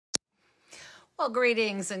Well,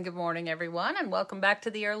 greetings and good morning, everyone, and welcome back to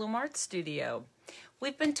the Heirloom Art Studio.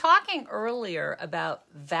 We've been talking earlier about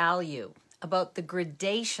value, about the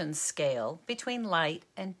gradation scale between light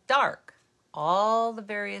and dark, all the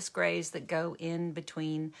various grays that go in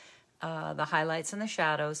between the highlights and the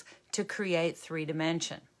shadows to create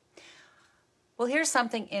 3-dimension. Well, here's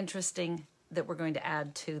something interesting that we're going to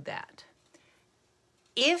add to that.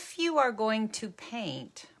 If you are going to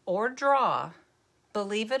paint or draw,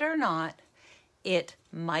 believe it or not, it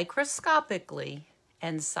microscopically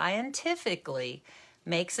and scientifically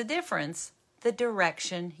makes a difference the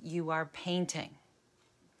direction you are painting.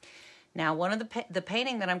 Now, one of the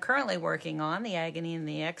painting that I'm currently working on, The Agony and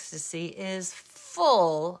the Ecstasy, is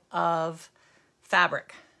full of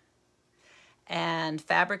fabric. And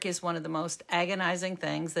fabric is one of the most agonizing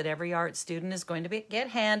things that every art student is going to get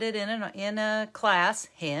handed in a class.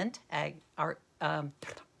 Hint,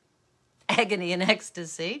 Agony and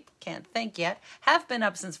Ecstasy. Can't think yet. Have been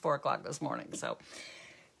up since 4 o'clock this morning.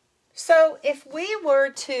 So if we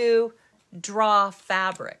were to draw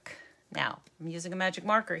fabric, now I'm using a magic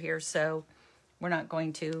marker here, so we're not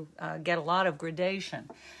going to get a lot of gradation.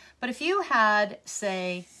 But if you had,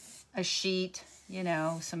 say, a sheet, you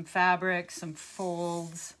know, some fabric, some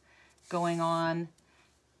folds going on,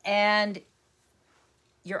 and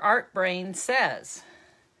your art brain says,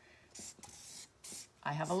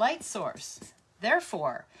 I have a light source.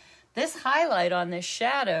 Therefore, this highlight on this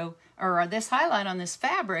shadow, or this highlight on this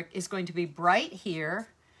fabric, is going to be bright here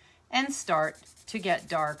and start to get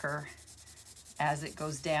darker as it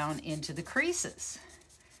goes down into the creases,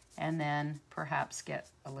 and then perhaps get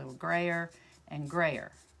a little grayer and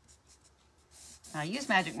grayer. Now, I use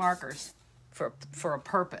magic markers for a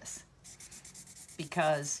purpose,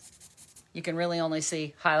 because you can really only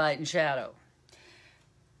see highlight and shadow.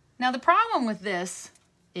 Now, the problem with this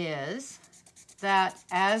is that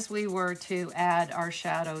as we were to add our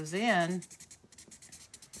shadows in,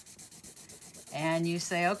 and you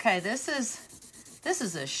say, okay, this is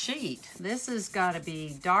a sheet. This has got to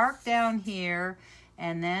be dark down here,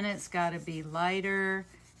 and then it's got to be lighter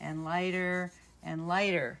and lighter and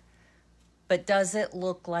lighter. But does it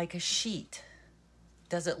look like a sheet?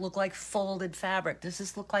 Does it look like folded fabric? Does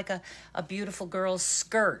this look like a beautiful girl's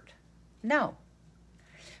skirt? No.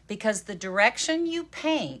 Because the direction you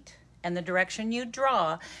paint and the direction you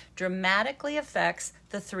draw dramatically affects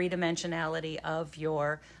the 3-dimensionality of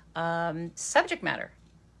your subject matter.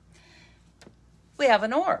 We have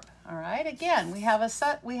an orb, all right? Again, we have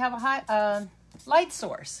a light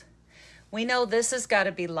source. We know this has got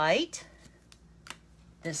to be light.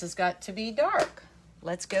 This has got to be dark.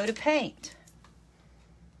 Let's go to paint.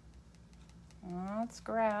 Let's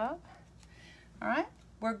grab. All right,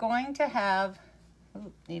 we're going to have,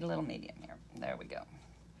 need a little medium here. There we go.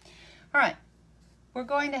 All right, we're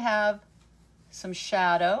going to have some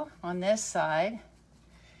shadow on this side.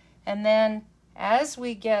 And then as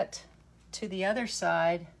we get to the other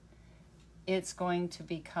side, it's going to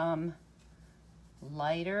become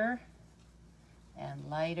lighter and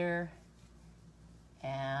lighter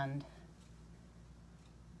and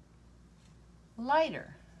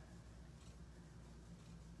lighter.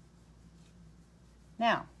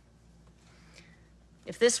 Now,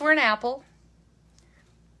 if this were an apple,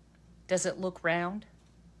 does it look round?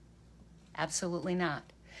 Absolutely not.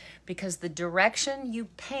 Because the direction you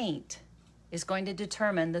paint is going to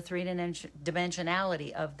determine the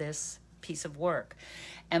 3-dimensionality of this piece of work.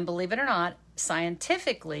 And believe it or not,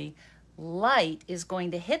 scientifically, light is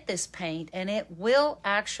going to hit this paint and it will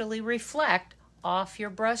actually reflect off your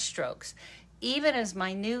brush strokes, even as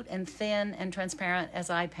minute and thin and transparent as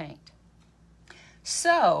I paint.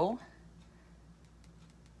 So,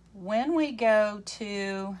 when we go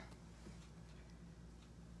to,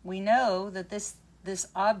 we know that this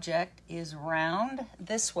object is round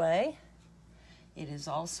this way. It is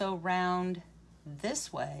also round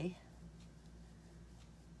this way.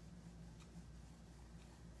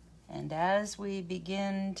 And as we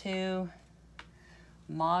begin to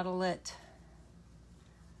model it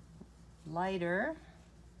lighter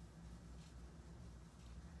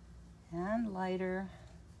and lighter,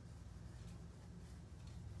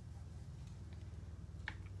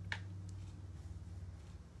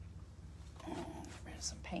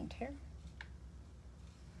 some paint here.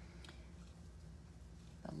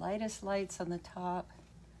 The lightest lights on the top,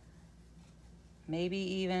 maybe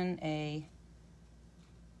even a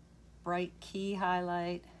bright key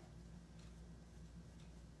highlight.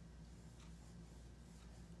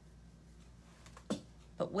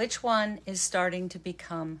 But which one is starting to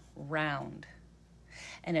become round?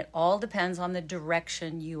 And it all depends on the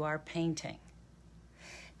direction you are painting.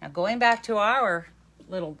 Now, going back to our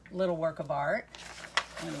little work of art.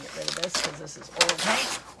 I'm going to get rid of this because this is oil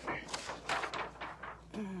paint.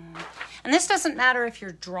 And this doesn't matter if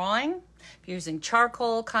you're drawing, if you're using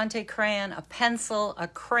charcoal, Conte crayon, a pencil, a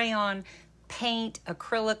crayon, paint,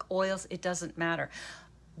 acrylic, oils, it doesn't matter.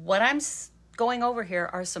 What I'm going over here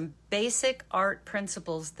are some basic art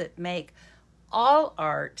principles that make all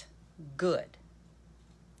art good,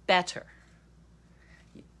 better.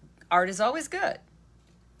 Art is always good.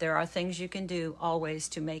 There are things you can do always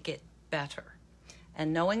to make it better.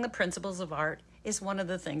 And knowing the principles of art is one of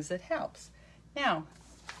the things that helps. Now,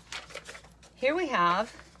 here we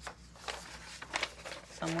have,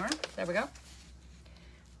 somewhere, there we go. All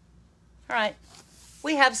right,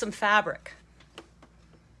 we have some fabric.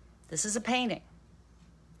 This is a painting.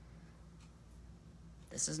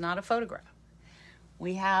 This is not a photograph.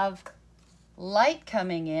 We have light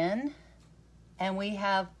coming in, and we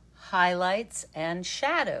have highlights and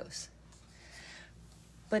shadows.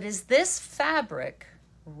 But is this fabric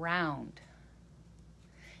round?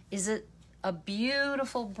 Is it a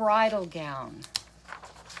beautiful bridal gown?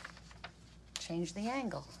 Change the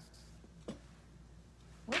angle.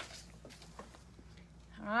 Whoops.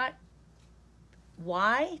 All right.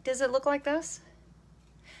 Why does it look like this?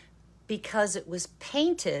 Because it was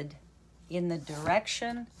painted in the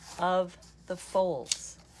direction of the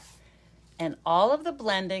folds. And all of the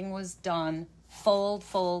blending was done fold,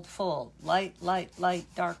 fold, fold. Light, light, light,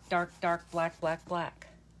 dark, dark, dark, black, black, black.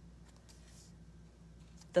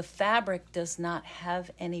 The fabric does not have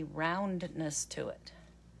any roundness to it.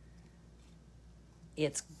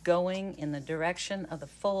 It's going in the direction of the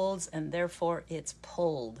folds, and therefore it's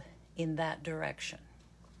pulled in that direction.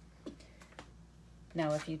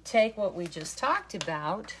 Now, if you take what we just talked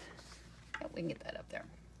about, we can get that up there.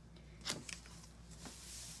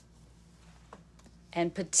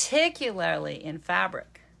 And particularly in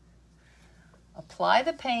fabric, apply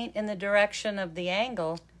the paint in the direction of the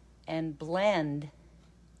angle and blend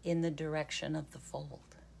in the direction of the fold.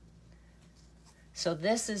 So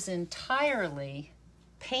this is entirely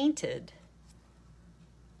painted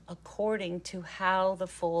according to how the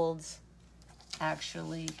folds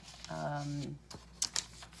actually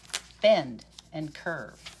bend and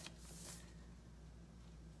curve.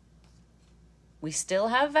 We still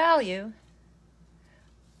have value,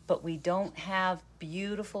 but we don't have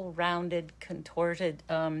beautiful, rounded, contorted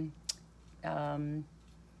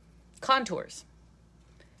contours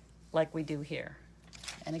like we do here.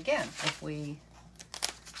 And again, if we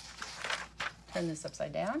turn this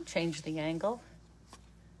upside down, change the angle,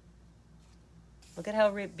 look at how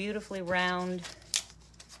beautifully round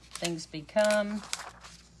things become.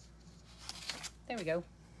 There we go.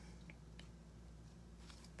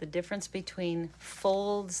 The difference between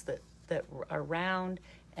folds that are round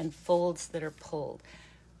and folds that are pulled.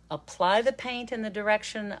 Apply the paint in the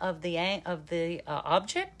direction of the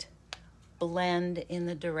object, blend in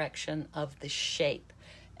the direction of the shape.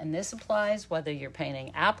 And this applies whether you're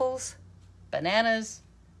painting apples, bananas,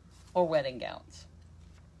 or wedding gowns.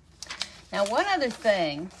 Now, one other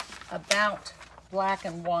thing about black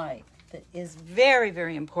and white that is very,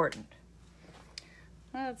 very important.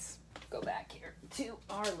 Let's go back here to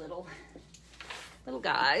our little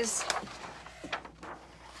guys.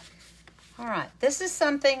 All right, this is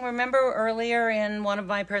something, remember earlier in one of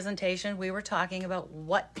my presentations, we were talking about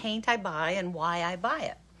what paint I buy and why I buy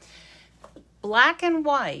it. Black and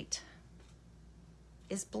white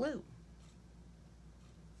is blue.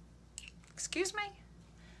 Excuse me?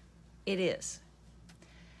 It is.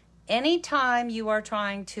 Anytime you are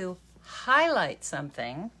trying to highlight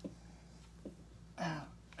something,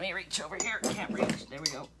 let me reach over here, can't reach, there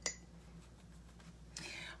we go.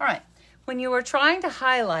 All right, when you are trying to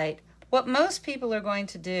highlight, what most people are going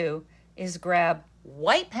to do is grab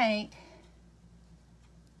white paint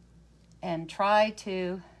and try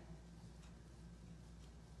to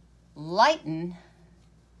lighten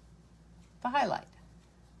the highlight.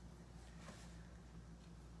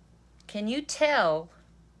 Can you tell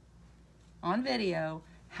on video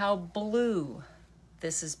how blue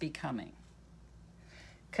this is becoming?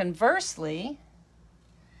 Conversely,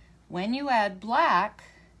 when you add black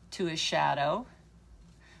to a shadow,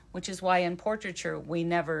 which is why in portraiture we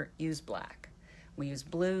never use black. We use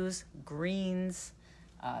blues, greens,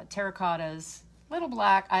 terracottas, little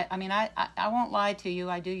black. I mean, I won't lie to you,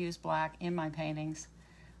 I do use black in my paintings,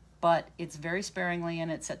 but it's very sparingly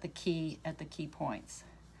and it's at the key points.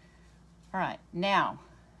 All right, now,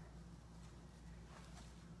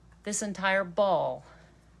 this entire ball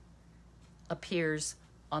appears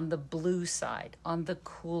on the blue side, on the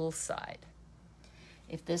cool side.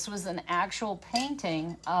 If this was an actual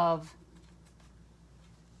painting of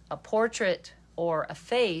a portrait or a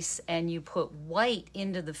face and you put white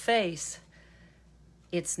into the face,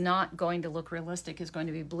 it's not going to look realistic. It's going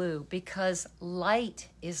to be blue because light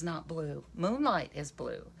is not blue. Moonlight is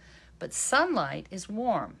blue, but sunlight is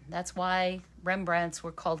warm. That's why Rembrandts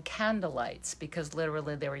were called candlelights, because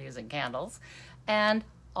literally they were using candles. And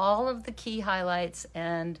all of the key highlights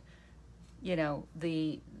and, you know,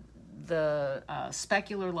 the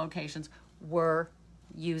specular locations were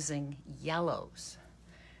using yellows.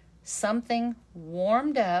 Something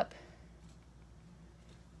warmed up.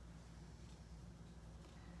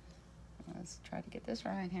 Let's try to get this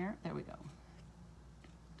right here. There we go.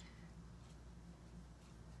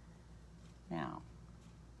 Now,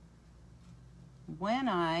 when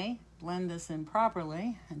I blend this in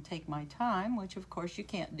properly and take my time, which of course you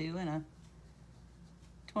can't do in a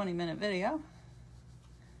 20-minute video,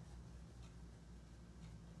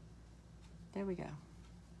 there we go.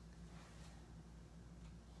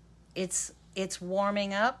 It's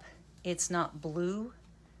warming up. It's not blue.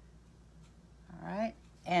 All right.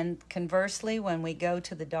 And conversely, when we go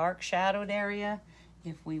to the dark shadowed area,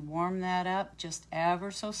 if we warm that up just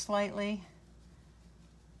ever so slightly,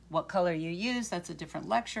 what color you use, that's a different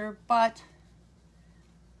lecture, but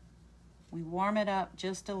we warm it up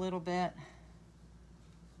just a little bit.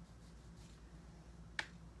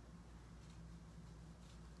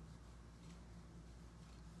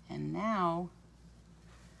 And now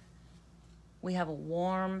we have a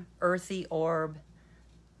warm, earthy orb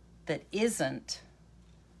that isn't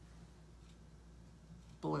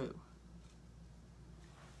blue.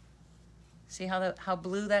 See how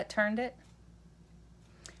blue that turned it?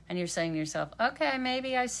 And you're saying to yourself, okay,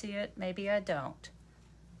 maybe I see it, maybe I don't.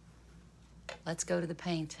 Let's go to the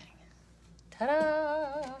painting.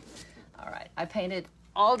 Ta-da! All right, I painted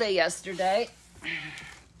all day yesterday.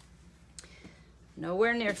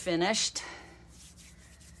 Nowhere near finished.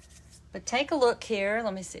 But take a look here.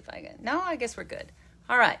 Let me see if I can. No, I guess we're good.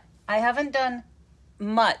 All right, I haven't done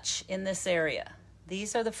much in this area.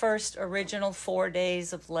 These are the first original 4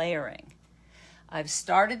 days of layering. I've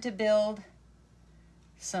started to build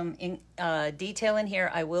some detail in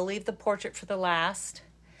here. I will leave the portrait for the last.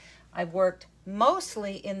 I've worked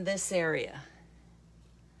mostly in this area.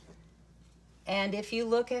 And if you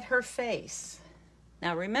look at her face,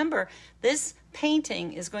 now remember, this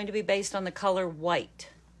painting is going to be based on the color white.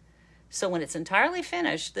 So when it's entirely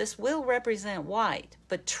finished, this will represent white.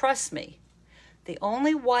 But trust me, the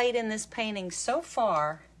only white in this painting so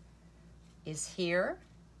far is here,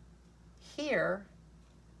 here,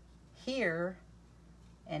 here,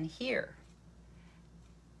 and here.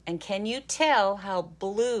 And can you tell how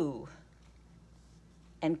blue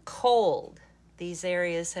and cold these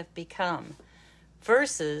areas have become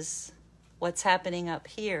versus what's happening up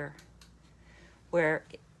here, where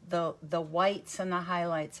the whites and the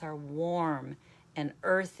highlights are warm and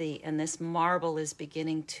earthy, and this marble is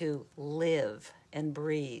beginning to live and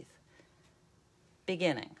breathe.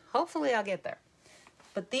 Beginning. Hopefully I'll get there.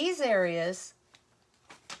 But these areas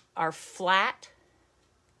are flat,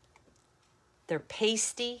 they're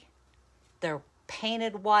pasty, they're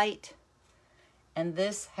painted white, and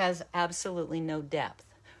this has absolutely no depth.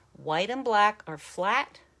 White and black are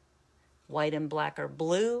flat, white and black are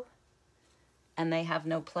blue, and they have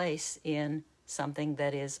no place in something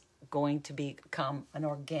that is going to become an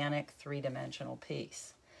organic three-dimensional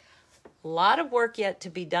piece. A lot of work yet to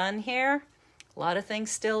be done here. A lot of things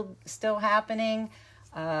still happening.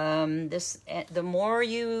 The more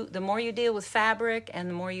you deal with fabric, and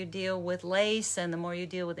the more you deal with lace, and the more you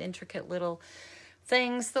deal with intricate little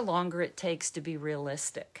things, the longer it takes to be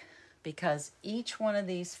realistic, because each one of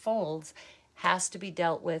these folds has to be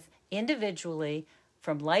dealt with individually,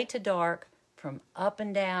 from light to dark, from up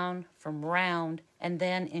and down, from round, and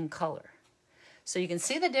then in color. So you can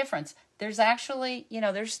see the difference. There's actually,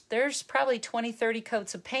 there's probably 20, 30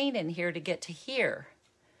 coats of paint in here to get to here,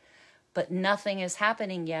 but nothing is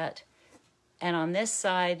happening yet. And on this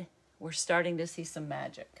side, we're starting to see some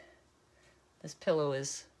magic. This pillow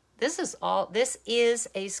is, this is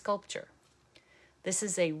a sculpture. This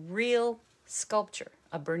is a real sculpture,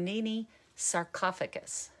 a Bernini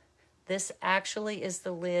sarcophagus. This actually is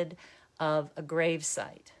the lid of a grave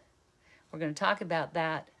site. We're going to talk about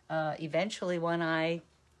that eventually when I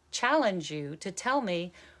challenge you to tell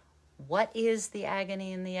me, what is the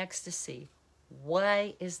agony and the ecstasy?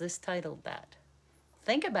 Why is this titled that?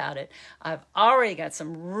 Think about it. I've already got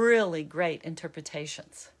some really great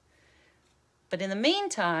interpretations. But in the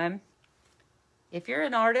meantime, if you're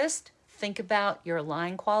an artist, think about your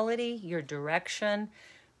line quality, your direction.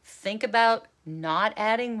 Think about not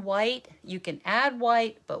adding white. You can add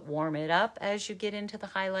white, but warm it up as you get into the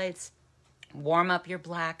highlights. Warm up your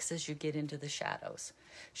blacks as you get into the shadows.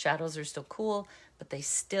 Shadows are still cool, but they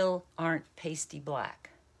still aren't pasty black.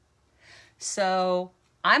 So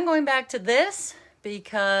I'm going back to this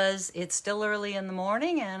because it's still early in the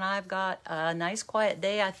morning and I've got a nice quiet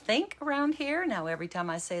day, I think, around here. Now, every time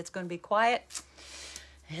I say it's going to be quiet,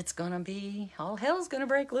 it's going to be, all hell's going to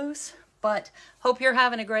break loose. But hope you're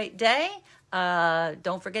having a great day.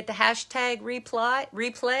 Don't forget to hashtag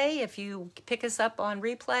replay if you pick us up on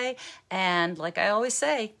replay. And like I always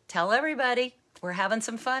say, tell everybody we're having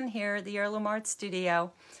some fun here at the Heirloom Art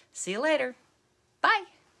Studio. See you later. Bye.